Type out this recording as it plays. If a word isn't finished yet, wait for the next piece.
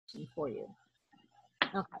for you.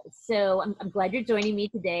 Okay, so I'm glad you're joining me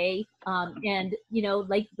today. And you know,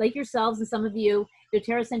 like yourselves and some of you,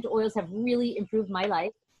 doTERRA essential oils have really improved my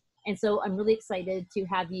life. And so I'm really excited to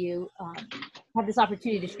have you have this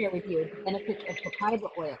opportunity to share with you the benefits of Copaiba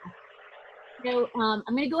oil. So I'm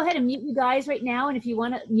going to go ahead and mute you guys right now. And if you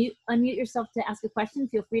want to unmute yourself to ask a question,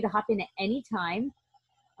 feel free to hop in at any time.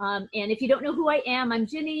 And if you don't know who I am, I'm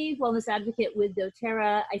Ginny, wellness advocate with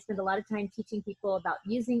doTERRA. I spend a lot of time teaching people about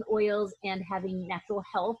using oils and having natural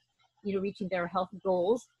health, you know, reaching their health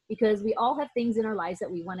goals, because we all have things in our lives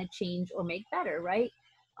that we want to change or make better, right?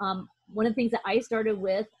 One of the things that I started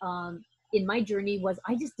with in my journey was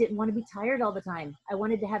I just didn't want to be tired all the time. I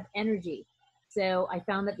wanted to have energy. So I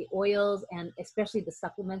found that the oils and especially the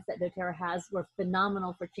supplements that doTERRA has were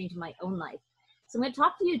phenomenal for changing my own life. So I'm going to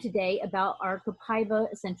talk to you today about our Copaiba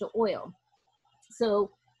Essential Oil. So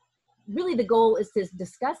really the goal is to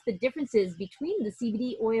discuss the differences between the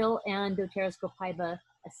CBD oil and doTERRA's Copaiba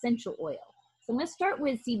Essential Oil. So I'm going to start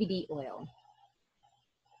with CBD oil.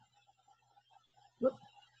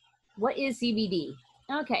 What is CBD?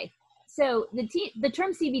 Okay, so the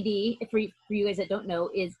term CBD, for you guys that don't know,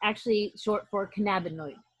 is actually short for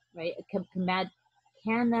cannabinoid, right? Cannabidiol.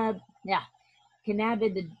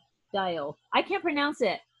 I can't pronounce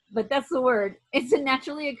it, but that's the word. It's a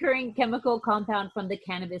naturally occurring chemical compound from the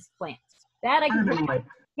cannabis plant. That I can pronounce.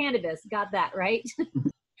 Cannabis, got that right.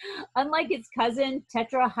 Unlike its cousin,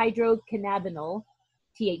 tetrahydrocannabinol,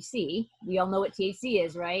 THC, we all know what THC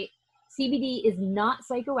is, right? CBD is not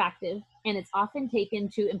psychoactive, and it's often taken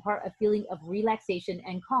to impart a feeling of relaxation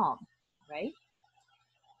and calm, right?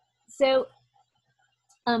 So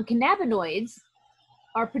cannabinoids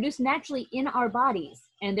are produced naturally in our bodies,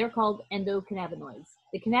 and they're called endocannabinoids.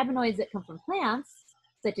 The cannabinoids that come from plants,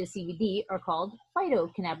 such as CBD, are called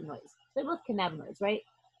phytocannabinoids. They're both cannabinoids, right?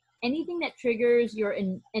 Anything that triggers your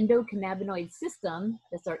endocannabinoid system,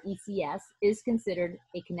 that's our ECS, is considered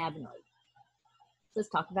a cannabinoid. Let's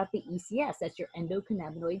talk about the ECS. That's your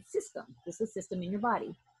endocannabinoid system. This is a system in your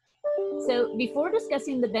body. So before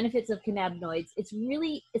discussing the benefits of cannabinoids, it's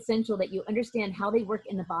really essential that you understand how they work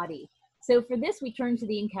in the body. So for this, we turn to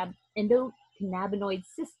the endocannabinoid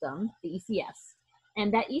system, the ECS.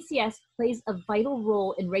 And that ECS plays a vital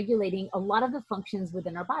role in regulating a lot of the functions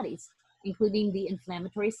within our bodies, including the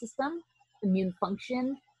inflammatory system, immune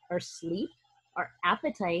function, our sleep, our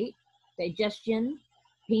appetite, digestion,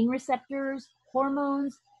 pain receptors,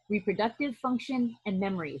 hormones, reproductive function, and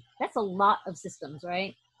memory. That's a lot of systems,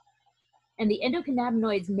 right? And the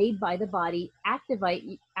endocannabinoids made by the body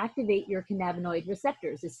activate your cannabinoid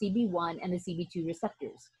receptors, the CB1 and the CB2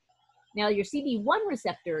 receptors. Now, your CB1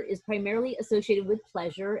 receptor is primarily associated with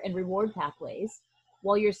pleasure and reward pathways,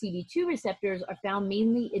 while your CB2 receptors are found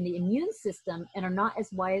mainly in the immune system and are not as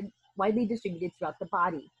widely distributed throughout the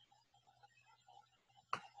body.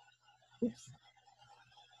 Oops.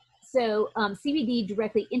 So CBD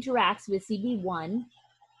directly interacts with CB1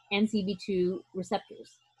 and CB2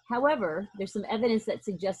 receptors. However, there's some evidence that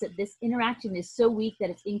suggests that this interaction is so weak that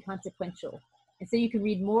it's inconsequential. And so you can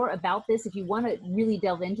read more about this. If you want to really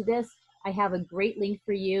delve into this, I have a great link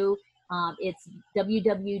for you. It's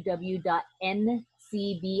www.ncbi,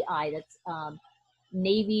 that's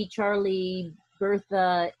Navy Charlie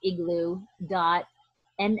Bertha Igloo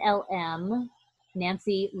 .nlm,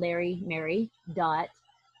 Nancy Larry Mary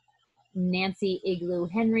Nancy Igloo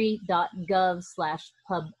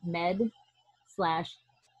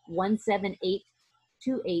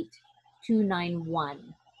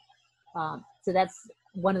Henry.gov/pubmed/1782891. So that's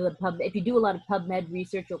one of the if you do a lot of PubMed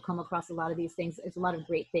research, you'll come across a lot of these things. There's a lot of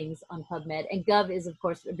great things on PubMed, and Gov is of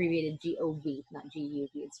course abbreviated GOV, not GUV,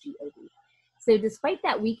 it's GOV. So despite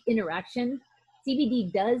that weak interaction,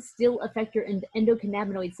 CBD does still affect your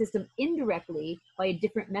endocannabinoid system indirectly by a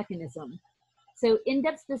different mechanism. So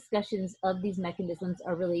in-depth discussions of these mechanisms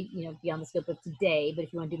are really, beyond the scope of today, but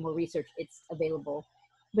if you want to do more research, it's available.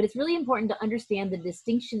 But it's really important to understand the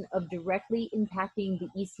distinction of directly impacting the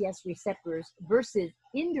ECS receptors versus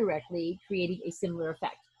indirectly creating a similar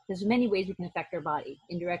effect. There's many ways we can affect our body,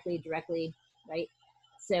 indirectly, directly, right?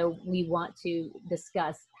 So we want to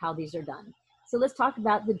discuss how these are done. So let's talk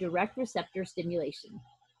about the direct receptor stimulation.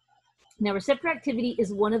 Now, receptor activity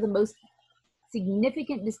is one of the most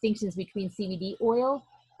significant distinctions between CBD oil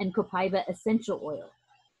and Copaiba Essential Oil.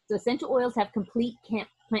 So essential oils have complete plant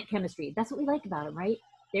chemistry. That's what we like about them, right?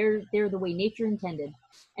 They're the way nature intended.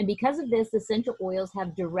 And because of this, essential oils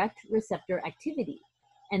have direct receptor activity.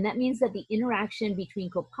 And that means that the interaction between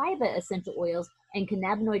Copaiba essential oils and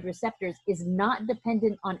cannabinoid receptors is not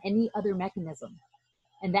dependent on any other mechanism.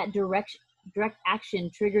 And that direct direct action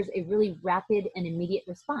triggers a really rapid and immediate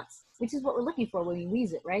response, which is what we're looking for when we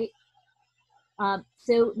use it, right?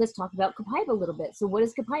 So let's talk about Copaiba a little bit. So what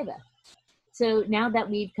is Copaiba? So now that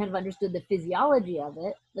we've kind of understood the physiology of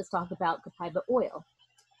it, let's talk about Copaiba oil.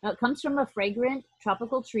 Now it comes from a fragrant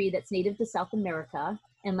tropical tree that's native to South America.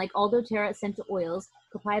 And like all doTERRA essential oils,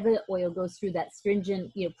 Copaiba oil goes through that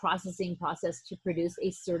stringent, processing process to produce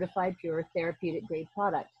a certified pure therapeutic grade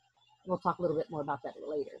product. We'll talk a little bit more about that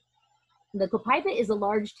later. The Copaiba is a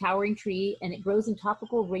large towering tree, and it grows in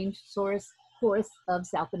tropical rainforest forests of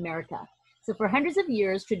South America. So for hundreds of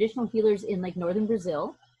years, traditional healers in like northern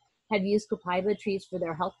Brazil have used Copaiba trees for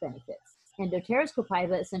their health benefits. And doTERRA's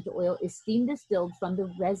Copaiba essential oil is steam distilled from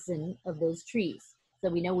the resin of those trees. So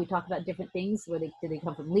we know we talk about different things, do they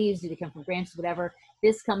come from leaves, do they come from branches, whatever.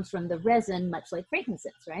 This comes from the resin, much like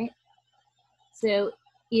frankincense, right? So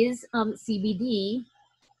is CBD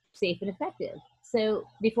safe and effective? So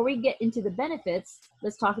before we get into the benefits,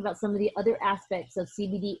 let's talk about some of the other aspects of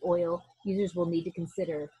CBD oil users will need to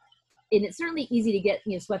consider. And it's certainly easy to get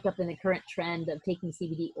swept up in the current trend of taking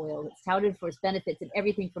CBD oil. It's touted for its benefits in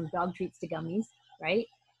everything from dog treats to gummies, right?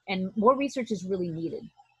 And more research is really needed.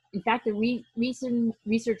 In fact, the recent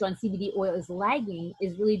research on CBD oil is lagging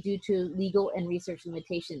is really due to legal and research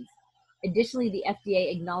limitations. Additionally, the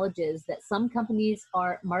FDA acknowledges that some companies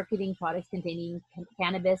are marketing products containing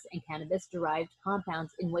cannabis and cannabis-derived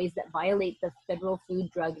compounds in ways that violate the Federal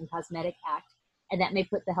Food, Drug, and Cosmetic Act, and that may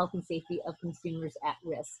put the health and safety of consumers at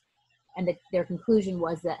risk. And their conclusion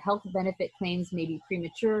was that health benefit claims may be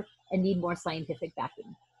premature and need more scientific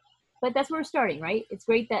backing. But that's where we're starting, right? It's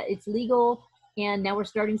great that it's legal, and now we're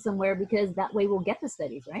starting somewhere because that way we'll get the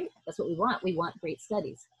studies, right? That's what we want. We want great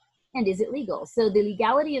studies. And is it legal? So the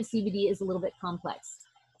legality of CBD is a little bit complex.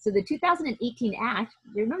 So the 2018 Act,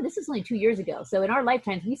 remember this is only 2 years ago. So in our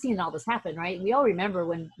lifetimes, we've seen all this happen, right? We all remember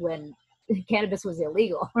when cannabis was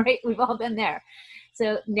illegal, right? We've all been there.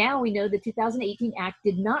 So now we know the 2018 Act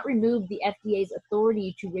did not remove the FDA's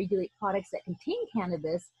authority to regulate products that contain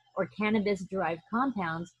cannabis or cannabis-derived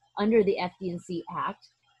compounds under the FD&C Act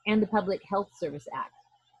and the Public Health Service Act.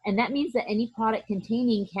 And that means that any product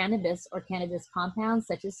containing cannabis or cannabis compounds,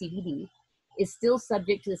 such as CBD, is still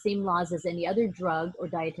subject to the same laws as any other drug or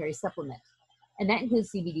dietary supplement. And that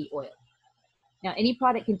includes CBD oil. Now, any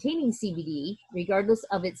product containing CBD, regardless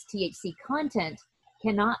of its THC content,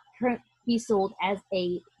 cannot be sold as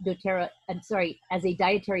a as a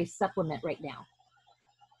dietary supplement right now.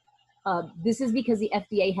 This is because the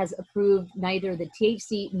FDA has approved neither the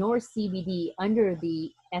THC nor CBD under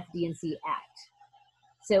the FD&C Act.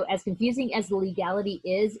 So as confusing as the legality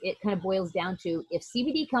is, it kind of boils down to if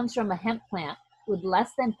CBD comes from a hemp plant with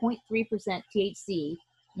less than 0.3% THC,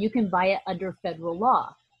 you can buy it under federal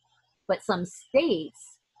law. But some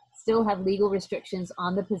states still have legal restrictions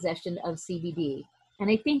on the possession of CBD. And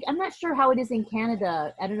I think, I'm not sure how it is in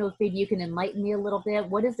Canada. I don't know if maybe you can enlighten me a little bit.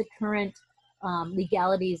 What is the current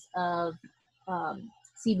legalities of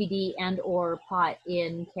CBD and or pot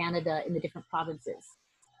in Canada in the different provinces?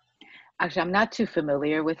 Actually, I'm not too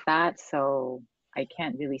familiar with that, so I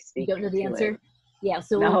can't really speak. You don't know the answer? It. Yeah,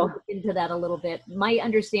 so no. We'll look into that a little bit. My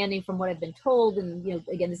understanding from what I've been told, and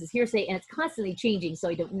again, this is hearsay, and it's constantly changing, so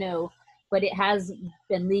I don't know, but it has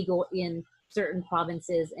been legal in certain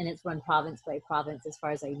provinces, and it's run province by province as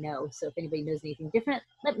far as I know. So if anybody knows anything different,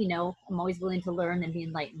 let me know. I'm always willing to learn and be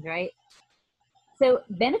enlightened, right? So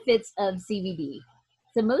benefits of CBD.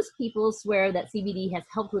 So most people swear that CBD has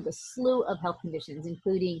helped with a slew of health conditions,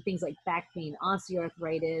 including things like back pain,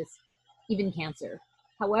 osteoarthritis, even cancer.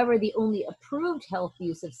 However, the only approved health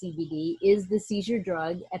use of CBD is the seizure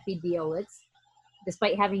drug Epidiolex,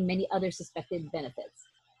 despite having many other suspected benefits.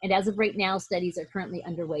 And as of right now, studies are currently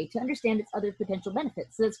underway to understand its other potential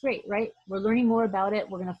benefits. So that's great, right? We're learning more about it.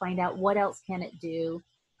 We're going to find out what else can it do.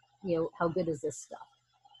 How good is this stuff?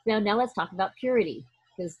 Now let's talk about purity,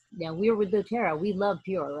 because we are with doTERRA. We love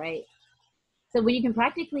pure, right? So when you can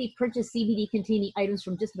practically purchase CBD containing items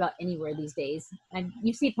from just about anywhere these days, and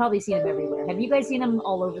you've probably seen them everywhere. Have you guys seen them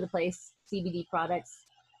all over the place? CBD products.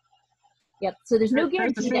 Yep. So there's no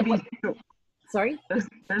guarantee that. Sorry?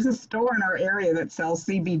 There's a store in our area that sells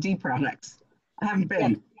CBD products. I haven't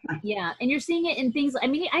been. Yeah, and you're seeing it in things,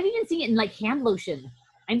 I'm even seeing it in like hand lotion.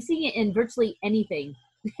 I'm seeing it in virtually anything.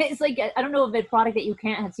 It's like, I don't know of a product that you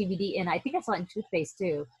can't have CBD in. I think I saw it in toothpaste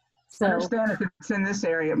too. So I understand if it's in this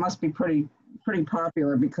area, it must be pretty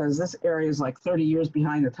popular because this area is like 30 years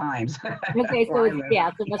behind the times. Okay, so so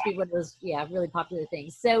it must be one of those, really popular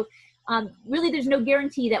things. So really there's no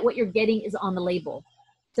guarantee that what you're getting is on the label.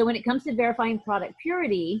 So when it comes to verifying product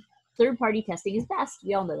purity, third-party testing is best.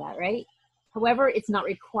 We all know that, right? However, it's not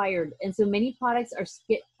required. And so many products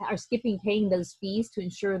are skipping paying those fees to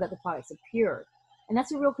ensure that the products are pure. And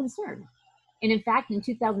that's a real concern. And in fact, in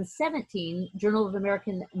 2017, Journal of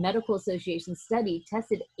American Medical Association study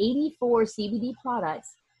tested 84 CBD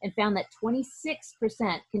products and found that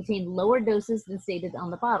 26% contained lower doses than stated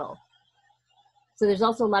on the bottle. So there's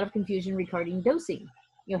also a lot of confusion regarding dosing.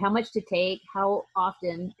 You know, how much to take, how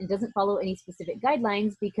often, and doesn't follow any specific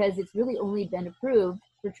guidelines because it's really only been approved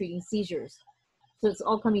for treating seizures. So it's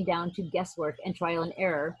all coming down to guesswork and trial and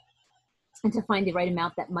error and to find the right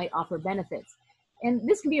amount that might offer benefits. And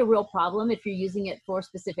this can be a real problem if you're using it for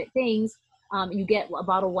specific things. You get a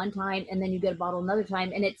bottle one time and then you get a bottle another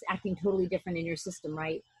time and it's acting totally different in your system,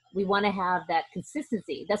 right? We want to have that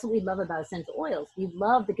consistency. That's what we love about essential oils. We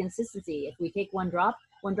love the consistency. If we take one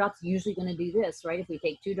drop's usually going to do this, right? If we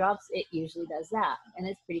take 2 drops, it usually does that. And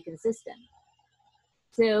it's pretty consistent.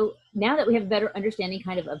 So now that we have a better understanding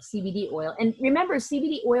kind of CBD oil, and remember,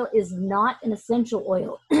 CBD oil is not an essential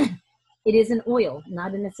oil. It is an oil,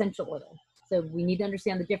 not an essential oil. So we need to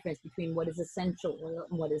understand the difference between what is essential oil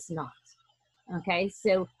and what is not. Okay,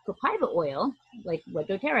 so Copaiba oil, like what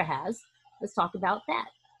doTERRA has, let's talk about that.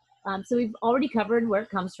 So we've already covered where it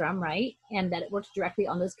comes from, right? And that it works directly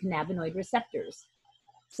on those cannabinoid receptors.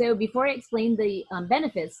 So before I explain the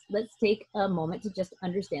benefits, let's take a moment to just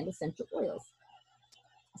understand essential oils.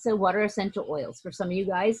 So what are essential oils? For some of you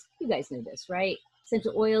guys know this, right?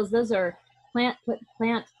 Essential oils, those are plant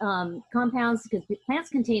compounds, because plants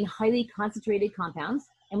contain highly concentrated compounds,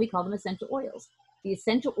 and we call them essential oils. The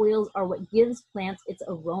essential oils are what gives plants its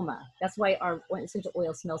aroma. That's why our essential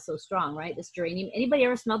oil smells so strong, right? This geranium. Anybody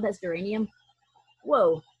ever smelled that geranium?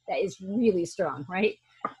 Whoa, that is really strong, right?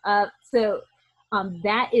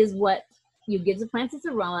 That is what gives the plants its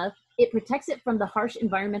aroma. It protects it from the harsh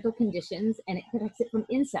environmental conditions, and it protects it from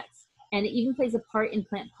insects, and it even plays a part in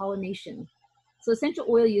plant pollination. So essential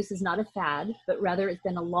oil use is not a fad, but rather it's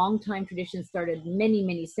been a long time tradition started many,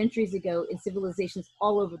 many centuries ago in civilizations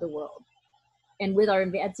all over the world. And with our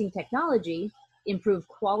advancing technology, improved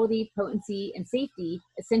quality, potency, and safety,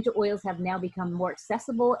 essential oils have now become more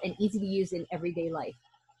accessible and easy to use in everyday life.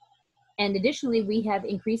 And additionally, we have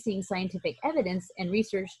increasing scientific evidence and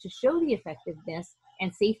research to show the effectiveness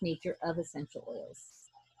and safe nature of essential oils.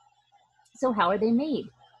 So how are they made?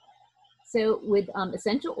 So with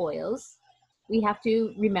essential oils, we have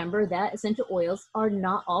to remember that essential oils are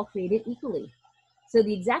not all created equally. So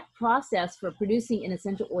the exact process for producing an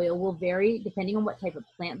essential oil will vary depending on what type of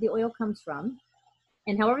plant the oil comes from.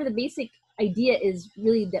 And however, the basic idea is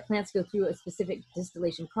really that plants go through a specific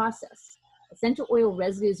distillation process. Essential oil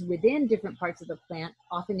residues within different parts of the plant,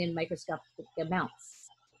 often in microscopic amounts.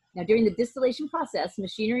 Now, during the distillation process,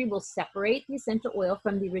 machinery will separate the essential oil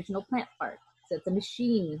from the original plant part. So it's a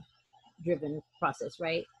machine-driven process,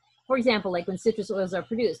 right? For example, like when citrus oils are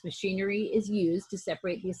produced, machinery is used to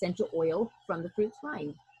separate the essential oil from the fruit's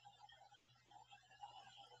rind.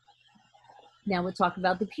 Now we'll talk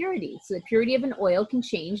about the purity. So the purity of an oil can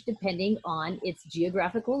change depending on its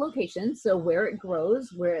geographical location. So where it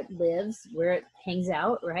grows, where it lives, where it hangs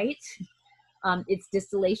out, right? Its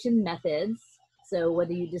distillation methods. So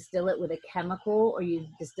whether you distill it with a chemical or you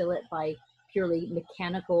distill it by purely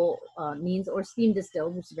mechanical means, or steam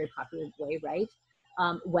distilled, which is a very popular way, right?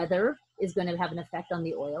 Weather is going to have an effect on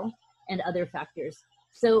the oil, and other factors.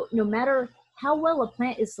 So no matter how well a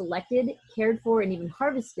plant is selected, cared for, and even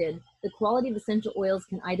harvested, the quality of essential oils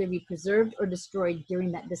can either be preserved or destroyed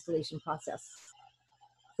during that distillation process.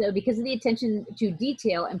 So because of the attention to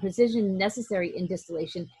detail and precision necessary in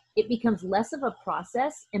distillation, it becomes less of a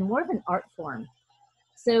process and more of an art form.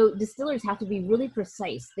 So distillers have to be really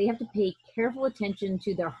precise. They have to pay careful attention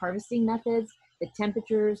to their harvesting methods, the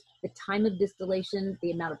temperatures, the time of distillation,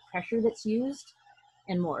 the amount of pressure that's used,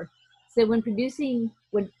 and more. So when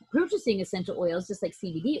purchasing essential oils, just like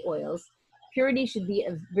CBD oils, purity should be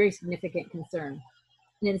a very significant concern.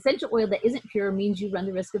 And an essential oil that isn't pure means you run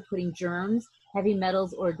the risk of putting germs, heavy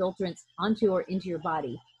metals, or adulterants onto or into your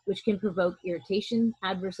body, which can provoke irritation,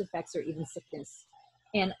 adverse effects, or even sickness.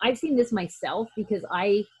 And I've seen this myself because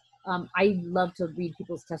I love to read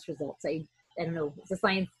people's test results. I don't know, it's a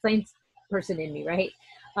science person in me, right?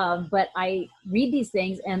 But I read these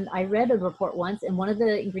things, and I read a report once, and one of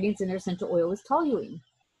the ingredients in their essential oil was toluene.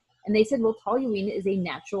 And they said, well, toluene is a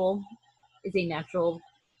natural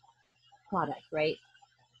product, right?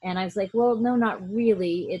 And I was like, well, no, not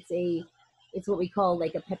really. It's what we call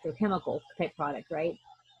like a petrochemical type product, right?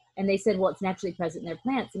 And they said, well, it's naturally present in their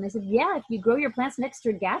plants. And I said, yeah, if you grow your plants next to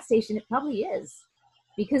a gas station, it probably is,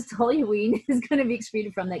 because toluene is going to be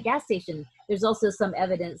excreted from that gas station. There's also some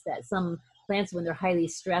evidence that some plants, when they're highly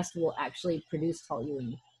stressed, will actually produce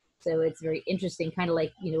toluene. So it's very interesting, kind of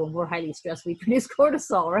like, you know, when we're highly stressed, we produce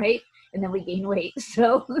cortisol, right? And then we gain weight.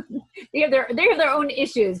 So they have their own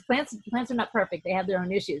issues. Plants are not perfect. They have their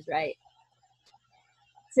own issues, right?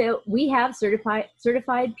 So we have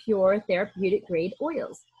certified pure therapeutic grade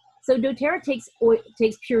oils. So doTERRA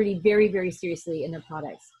takes purity very, very seriously in their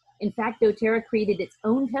products. In fact, doTERRA created its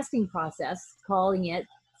own testing process, calling it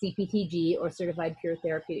CPTG, or Certified Pure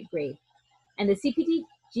Therapeutic Grade. And the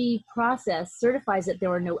CPTG process certifies that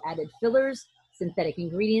there are no added fillers, synthetic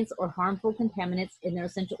ingredients, or harmful contaminants in their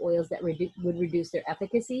essential oils that would reduce their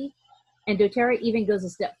efficacy. And doTERRA even goes a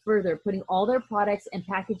step further, putting all their products and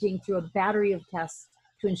packaging through a battery of tests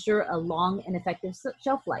to ensure a long and effective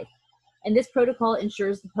shelf life. And this protocol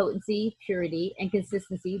ensures the potency, purity, and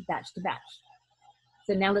consistency batch to batch.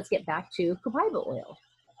 So now let's get back to Copaiba oil.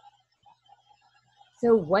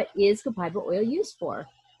 So what is Copaiba oil used for?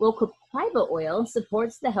 Well, Copaiba oil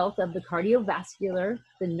supports the health of the cardiovascular,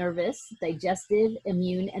 the nervous, digestive,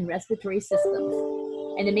 immune, and respiratory systems.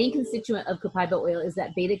 And the main constituent of Copaiba oil is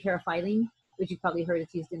that beta-caryophyllene, which you've probably heard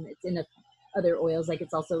it's in other oils, like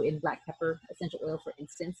it's also in black pepper essential oil, for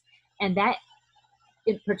instance. And that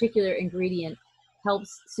in particular ingredient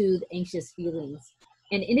helps soothe anxious feelings.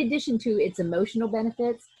 And in addition to its emotional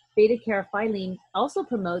benefits, beta-caryophyllene also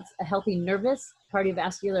promotes a healthy nervous,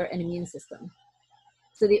 cardiovascular, and immune system.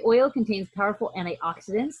 So the oil contains powerful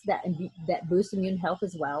antioxidants that boost immune health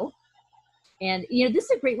as well. And, you know, this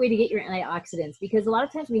is a great way to get your antioxidants, because a lot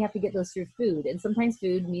of times we have to get those through food, and sometimes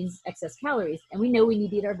food means excess calories, and we know we need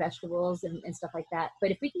to eat our vegetables and stuff like that.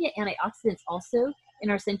 But if we can get antioxidants also in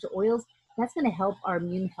our essential oils, that's going to help our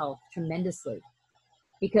immune health tremendously,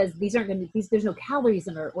 because there's no calories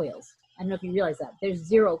in our oils. I don't know if you realize that. There's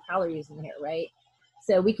 0 calories in here, right?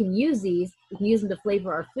 So we can use these. We can use them to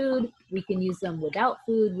flavor our food. We can use them without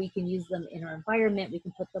food. We can use them in our environment. We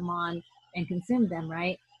can put them on and consume them,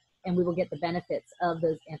 right? And we will get the benefits of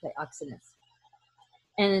those antioxidants.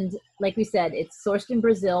 And like we said, it's sourced in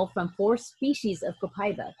Brazil from 4 species of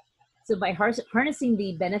Copaiba. So by harnessing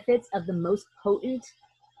the benefits of the most potent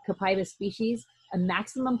Copaiba species, a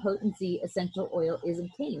maximum potency essential oil is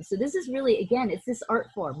obtained. So this is really, again, it's this art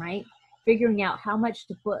form, right? Figuring out how much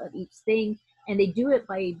to put of each thing. And they do it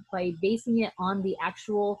by basing it on the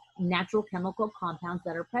actual natural chemical compounds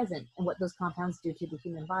that are present and what those compounds do to the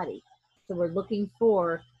human body. So we're looking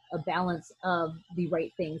for a balance of the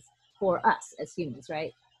right things for us as humans,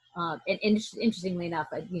 right? And interestingly enough,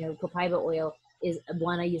 you know, Copaiba oil is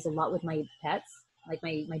one I use a lot with my pets. Like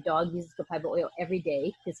my dog uses Copaiba oil every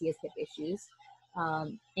day because he has hip issues.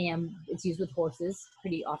 And it's used with horses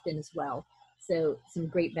pretty often as well. So some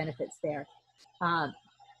great benefits there.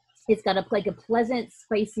 It's got a pleasant,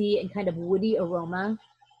 spicy, and kind of woody aroma.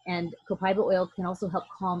 And Copaiba oil can also help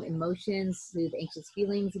calm emotions, soothe anxious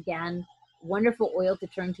feelings. Again, wonderful oil to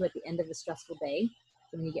turn to at the end of a stressful day.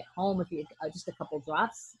 So when you get home, if you just a couple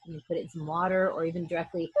drops, you put it in some water, or even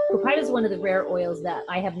directly. Copaiba is one of the rare oils that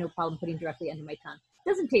I have no problem putting directly under my tongue. It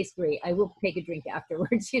doesn't taste great. I will take a drink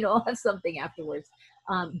afterwards. You know, I'll have something afterwards.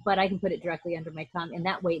 But I can put it directly under my tongue, and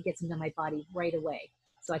that way it gets into my body right away.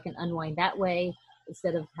 So I can unwind that way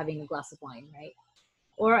instead of having a glass of wine, right?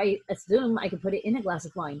 Or I assume I could put it in a glass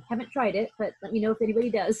of wine. Haven't tried it, but let me know if anybody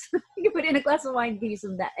does. You can put it in a glass of wine, give you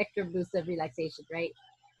some that extra boost of relaxation, right?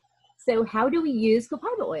 So how do we use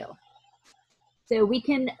Copaiba oil? So we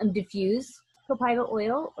can diffuse Copaiba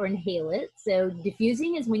oil or inhale it. So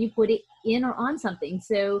diffusing is when you put it in or on something.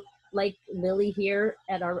 So like Lily here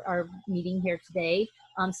at our meeting here today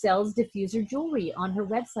sells diffuser jewelry on her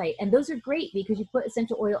website. And those are great because you put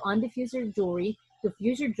essential oil on diffuser jewelry.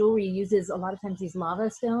 Diffuser jewelry uses a lot of times these lava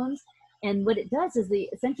stones. And what it does is the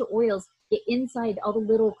essential oils get inside all the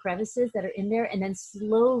little crevices that are in there and then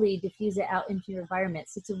slowly diffuse it out into your environment.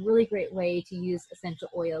 So it's a really great way to use essential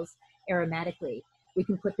oils aromatically. We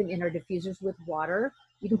can put them in our diffusers with water.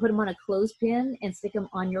 You can put them on a clothespin and stick them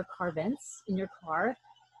on your car vents in your car.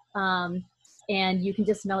 And you can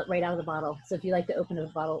just smell it right out of the bottle. So if you like to open a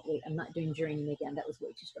bottle, wait, I'm not doing journeying again. That was way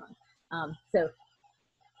too strong. So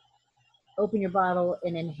open your bottle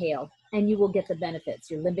and inhale, and you will get the benefits.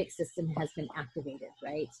 Your limbic system has been activated,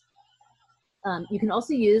 right? You can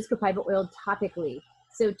also use Copaiba oil topically.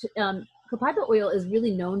 So Copaiba oil is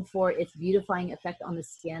really known for its beautifying effect on the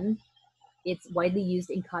skin. It's widely used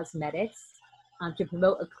in cosmetics. To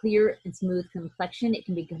promote a clear and smooth complexion, it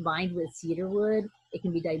can be combined with cedar wood. It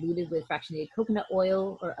can be diluted with fractionated coconut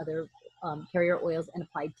oil or other carrier oils and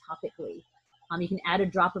applied topically. You can add a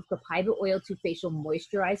drop of Copaiba oil to facial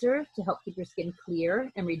moisturizer to help keep your skin clear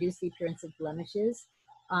and reduce the appearance of blemishes.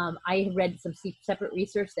 I have read some separate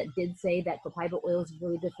research that did say that Copaiba oil is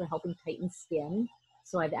really good for helping tighten skin.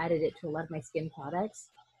 So I've added it to a lot of my skin products.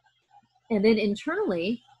 And then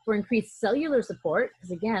internally, for increased cellular support,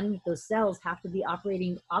 because again, those cells have to be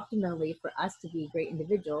operating optimally for us to be great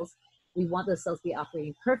individuals. We want those cells to be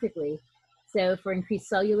operating perfectly. So for increased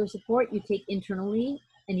cellular support, you take internally,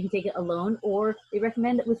 and you can take it alone, or they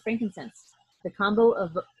recommend it with frankincense. The combo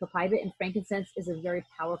of copaiba and frankincense is a very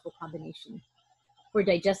powerful combination. For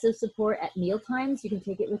digestive support at meal times, you can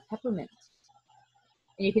take it with peppermint.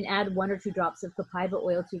 And you can add 1 or 2 drops of copaiba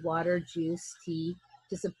oil to water, juice, tea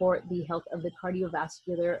to support the health of the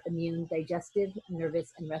cardiovascular, immune, digestive,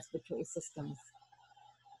 nervous, and respiratory systems.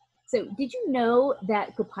 So did you know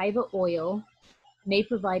that copaiba oil may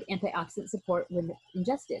provide antioxidant support when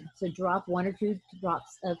ingested? So drop 1 or 2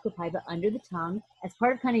 drops of copaiba under the tongue as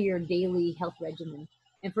part of kind of your daily health regimen.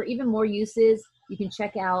 And for even more uses, you can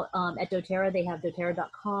check out at doTERRA. They have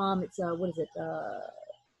doTERRA.com. It's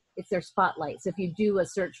it's their spotlight. So if you do a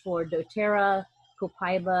search for doTERRA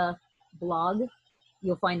copaiba blog,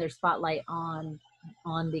 you'll find their spotlight on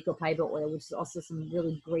the copaiba oil, which is also some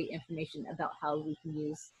really great information about how we can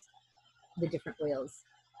use the different oils.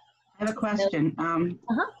 I have a question.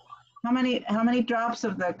 How many drops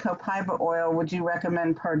of the copaiba oil would you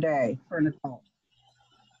recommend per day for an adult?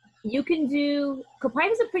 You can do,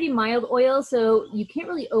 copaiba is a pretty mild oil, so you can't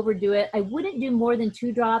really overdo it. I wouldn't do more than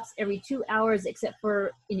 2 drops every 2 hours, except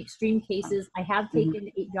for in extreme cases. I have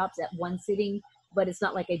taken 8 drops at one sitting, but it's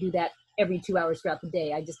not like I do that every 2 hours throughout the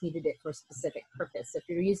day. I just needed it for a specific purpose. So if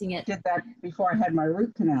you're using it. I did that before I had my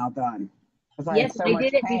root canal done. Yes, I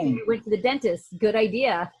did it before you went to the dentist. Good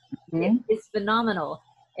idea. It's phenomenal.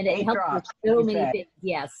 And it helps with so many things.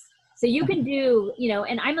 Yes. So you can do,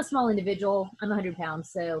 and I'm a small individual. I'm 100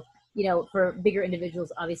 pounds. So, for bigger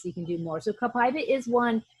individuals, obviously you can do more. So copaiba is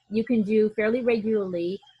one you can do fairly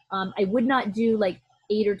regularly. I would not do like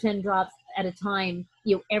 8 or 10 drops at a time,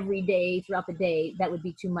 every day throughout the day. That would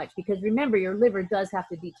be too much, because remember, your liver does have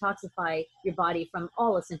to detoxify your body from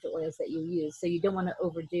all essential oils that you use. So you don't want to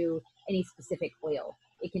overdo any specific oil.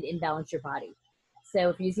 It can imbalance your body. So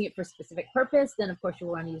if you're using it for a specific purpose, then of course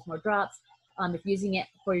you'll want to use more drops. If you're using it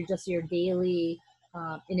for just your daily,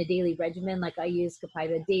 in a daily regimen, like I use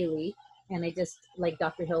copaiba daily, and I just, like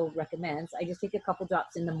Dr. Hill recommends, I just take a couple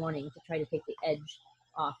drops in the morning to try to take the edge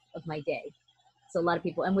off of my day. So a lot of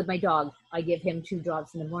people, and with my dog, I give him 2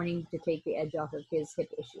 drops in the morning to take the edge off of his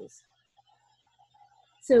hip issues.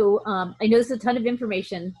 So I know this is a ton of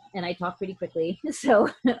information, and I talk pretty quickly, so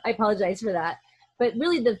I apologize for that. But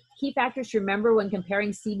really the key factors to remember when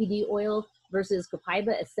comparing CBD oil versus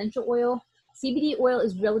Copaiba essential oil: CBD oil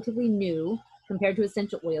is relatively new compared to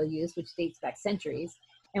essential oil use, which dates back centuries.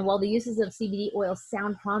 And while the uses of CBD oil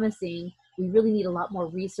sound promising, we really need a lot more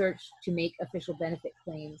research to make official benefit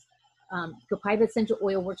claims. Copaiba essential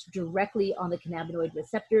oil works directly on the cannabinoid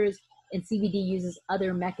receptors, and CBD uses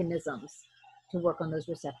other mechanisms to work on those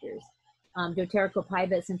receptors. doTERRA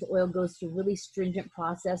Copaiba essential oil goes through a really stringent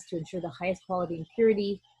process to ensure the highest quality and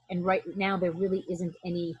purity. And right now, there really isn't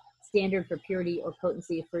any standard for purity or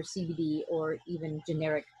potency for CBD or even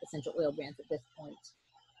generic essential oil brands at this point.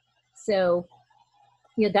 So,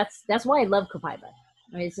 that's why I love Copaiba.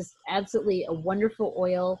 I mean, it's just absolutely a wonderful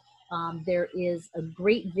oil. There is a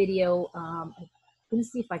great video. I'm going to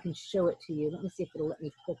see if I can show it to you. Let me see if it'll let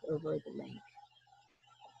me click over the link.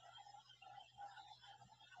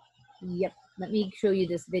 Yep, let me show you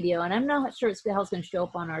this video. And I'm not sure how it's going to show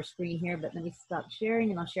up on our screen here, but let me stop sharing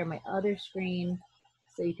and I'll share my other screen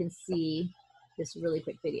so you can see this really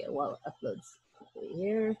quick video while it uploads quickly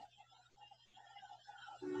here.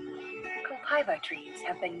 Copaiba trees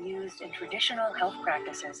have been used in traditional health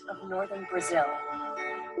practices of northern Brazil.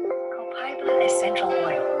 Copaiba essential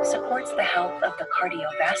oil supports the health of the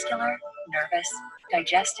cardiovascular, nervous,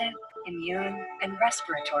 digestive, immune, and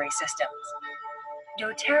respiratory systems.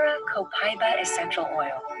 doTERRA Copaiba essential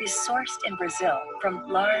oil is sourced in Brazil from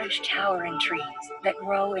large towering trees that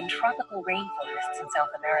grow in tropical rainforests in South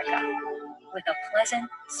America. With a pleasant,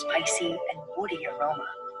 spicy, and woody aroma,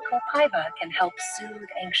 Copaiba can help soothe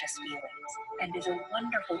anxious feelings and is a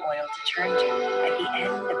wonderful oil to turn to at the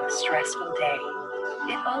end of a stressful day.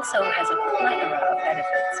 It also has a plethora of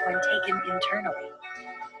benefits when taken internally.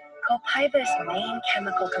 Copaiba's main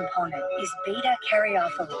chemical component is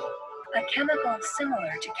beta-caryophyllene, a chemical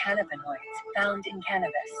similar to cannabinoids found in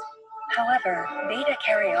cannabis. However,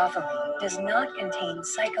 beta-caryophyllene does not contain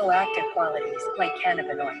psychoactive qualities like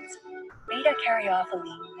cannabinoids.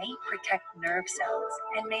 Beta-caryophyllene may protect nerve cells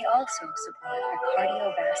and may also support the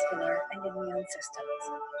cardiovascular and immune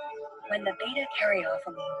systems. When the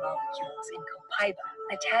beta-caryophyllene molecules in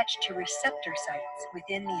Copaiba attach to receptor sites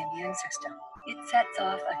within the immune system, it sets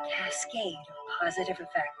off a cascade of positive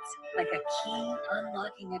effects, like a key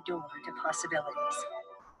unlocking a door to possibilities.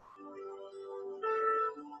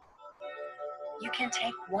 You can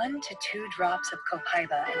take 1 to 2 drops of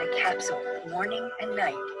Copaiba in a capsule morning and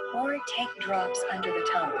night, or take drops under the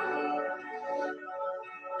tongue.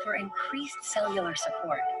 For increased cellular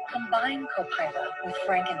support, combine Copaiba with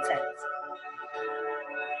frankincense.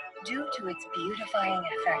 Due to its beautifying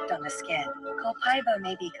effect on the skin, Copaiba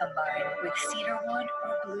may be combined with cedarwood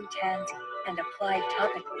or blue tansy and applied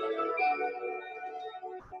topically.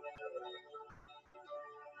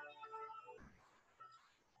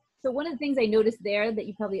 So one of the things I noticed there that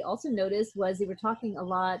you probably also noticed was they were talking a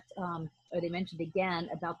lot, or they mentioned again,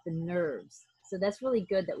 about the nerves. So that's really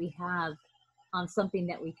good that we have something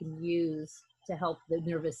that we can use to help the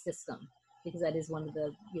nervous system, because that is one of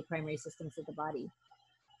the primary systems of the body.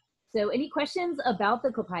 So any questions about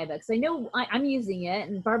the Copaiba? Because I know I'm using it,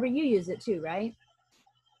 and Barbara, you use it too, right?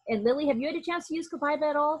 And Lily, have you had a chance to use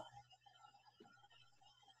Copaiba at all?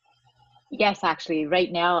 Yes, actually,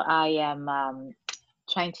 right now I am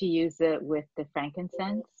trying to use it with the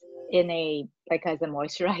frankincense as a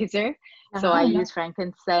moisturizer. So I use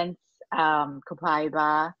frankincense,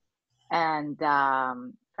 Copaiba, and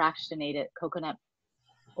fractionated coconut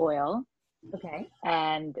oil. Okay.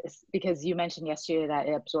 And because you mentioned yesterday that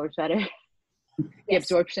it absorbs better, the Yes.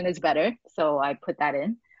 absorption is better. So I put that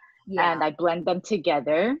in, and I blend them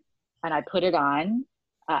together, and I put it on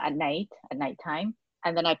at nighttime.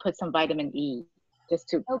 And then I put some vitamin E just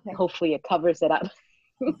to hopefully it covers it up.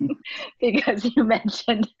 Because you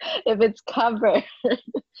mentioned if it's covered,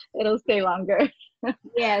 it'll stay longer.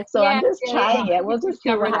 Yeah. So I'm just trying it. We'll just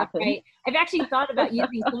see what happens. Right. I've actually thought about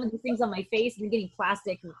using some of these things on my face and getting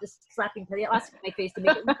plastic and just slapping plastic on my face to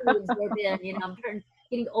make it really absorb in. You know, I'm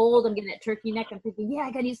getting old. I'm getting that turkey neck. I'm thinking, yeah,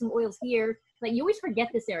 I gotta use some oils here. Like you always forget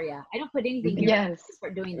this area. I don't put anything here. Yes. I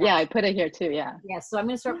start doing that. Yeah, I put it here too. Yeah. Yeah. So I'm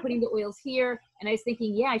gonna start putting the oils here. And I was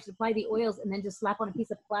thinking, yeah, I should apply the oils and then just slap on a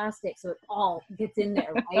piece of plastic so it all gets in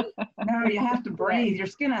there, right? No, you have to breathe. Your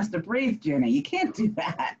skin has to breathe, Jenny. You can't do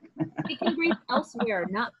that. It can breathe elsewhere,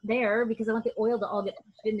 not there, because I want the oil to all get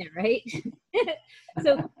pushed in there, right?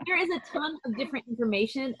 So there is a ton of different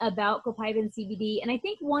information about Copaiba and CBD, and I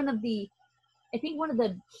think one of the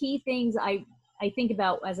key things I think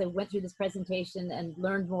about as I went through this presentation and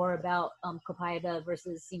learned more about Copaiba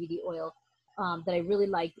versus CBD oil that I really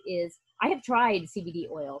liked is I have tried CBD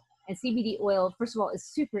oil, and CBD oil, first of all, is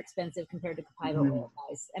super expensive compared to Copaiba oil,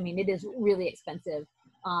 guys. I mean, it is really expensive.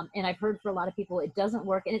 And I've heard for a lot of people it doesn't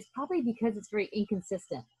work, and it's probably because it's very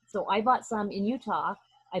inconsistent. So I bought some in Utah.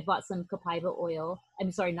 I bought some Copaiba oil.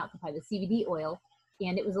 I'm sorry, not Copaiba, CBD oil,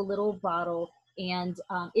 and it was a little bottle, and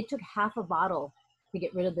it took half a bottle to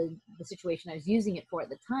get rid of the situation I was using it for at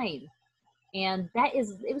the time. And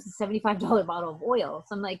it was a $75 bottle of oil.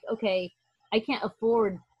 So I'm like, okay, I can't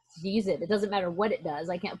afford to use it. It doesn't matter what it does.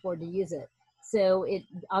 I can't afford to use it. So it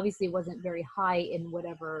obviously wasn't very high in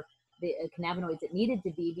whatever the cannabinoids it needed to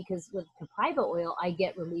be, because with Copaiba oil, I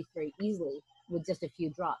get relief very easily with just a few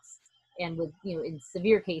drops. And with, in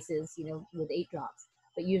severe cases, with 8 drops,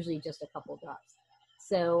 but usually just a couple drops.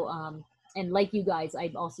 So, and like you guys,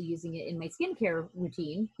 I'm also using it in my skincare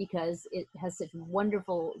routine because it has such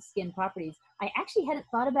wonderful skin properties. I actually hadn't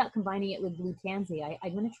thought about combining it with blue tansy.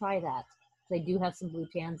 I'm going to try that. I do have some blue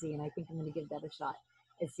tansy, and I think I'm going to give that a shot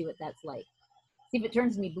and see what that's like. See if it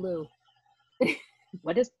turns me blue.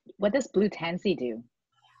 What does blue tansy do?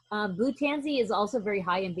 Blue tansy is also very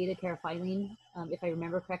high in beta carotene, if I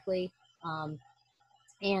remember correctly,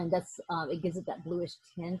 and that's it gives it that bluish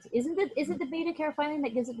tint. Is it the beta carotene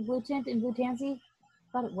that gives it the blue tint in blue tansy?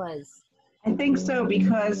 I thought it was. I think so,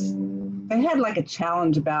 because they had like a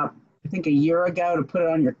challenge about, I think, a year ago to put it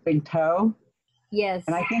on your big toe. Yes.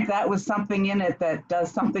 And I think that was something in it that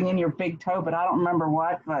does something in your big toe, but I don't remember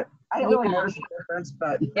what, but I didn't really notice the difference,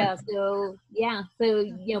 but. So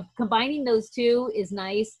combining those two is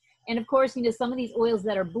nice. And of course, some of these oils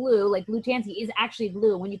that are blue, like blue tansy is actually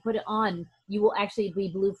blue. When you put it on, you will actually be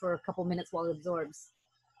blue for a couple minutes while it absorbs.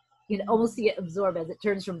 You can almost see it absorb as it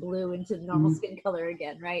turns from blue into normal skin color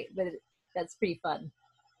again, right? But that's pretty fun.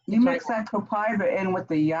 You mix that Copaiba in with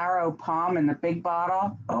the yarrow palm in the big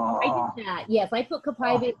bottle. Oh. I did that. Yes, I put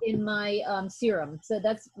Copaiba in my serum. So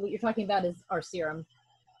that's what you're talking about is our serum.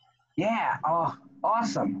 Yeah. Oh,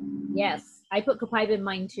 awesome. Yes, I put Copaiba in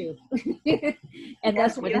mine too. And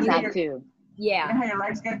that's what does that do? Yeah. You know how your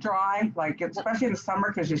legs get dry, like especially in the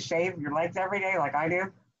summer because you shave your legs every day, like I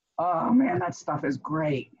do. Oh man, that stuff is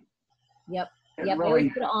great. Yep. Really... I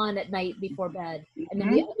always put it on at night before bed, and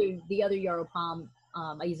then the other yarrow palm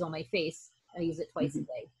I use on my face. I use it twice a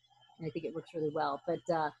day, and I think it works really well. But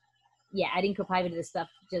adding Copaiba to this stuff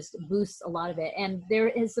just boosts a lot of it. And there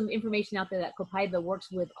is some information out there that Copaiba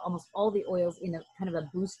works with almost all the oils in a kind of a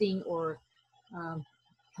boosting or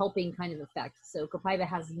helping kind of effect. So Copaiba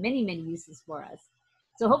has many, many uses for us.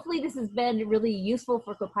 So hopefully this has been really useful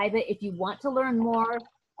for Copaiba. If you want to learn more,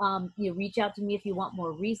 reach out to me if you want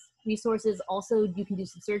more resources. Also, you can do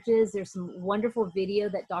some searches. There's some wonderful video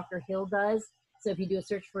that Dr. Hill does. So if you do a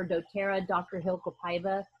search for doTERRA, Dr. Hill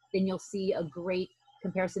Copaiba, then you'll see a great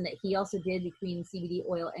comparison that he also did between CBD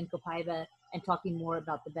oil and Copaiba, and talking more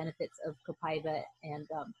about the benefits of Copaiba and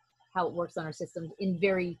how it works on our systems in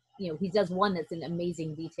very, he does one that's in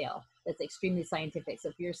amazing detail, that's extremely scientific. So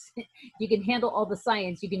if you can handle all the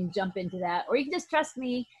science, you can jump into that, or you can just trust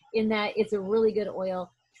me in that it's a really good oil.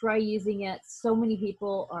 Try using it. So many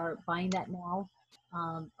people are buying that now.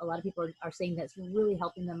 A lot of people are saying that's really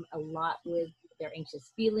helping them a lot with their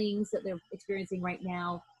anxious feelings that they're experiencing right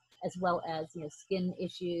now, as well as, skin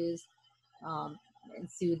issues, and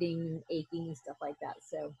soothing, aching, and stuff like that.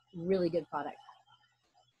 So really good product.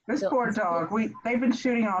 This poor dog, they've been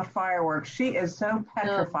shooting off fireworks. She is so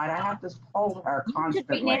petrified. I have to hold her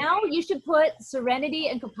constantly. Right now, you should put Serenity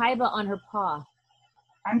and Copaiba on her paw.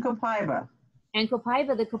 And Copaiba. And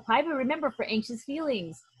Copaiba, the Copaiba, remember, for anxious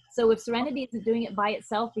feelings. So if Serenity isn't doing it by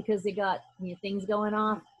itself because they got things going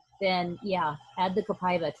on, then yeah, add the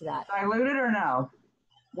Copaiba to that. Diluted or no?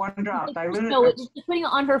 One drop, diluted. No, it's just putting it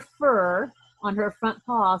on her fur, on her front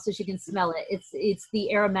paw, so she can smell it. It's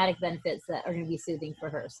the aromatic benefits that are going to be soothing for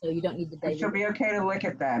her. So you don't need to dilute. She'll be okay to lick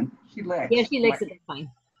it then. She licks. Yeah, she licks it. That's fine.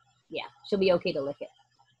 Yeah, she'll be okay to lick it.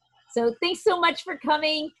 So thanks so much for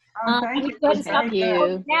coming. Thank you. Go ahead and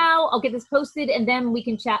stop now. I'll get this posted, and then we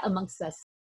can chat amongst us.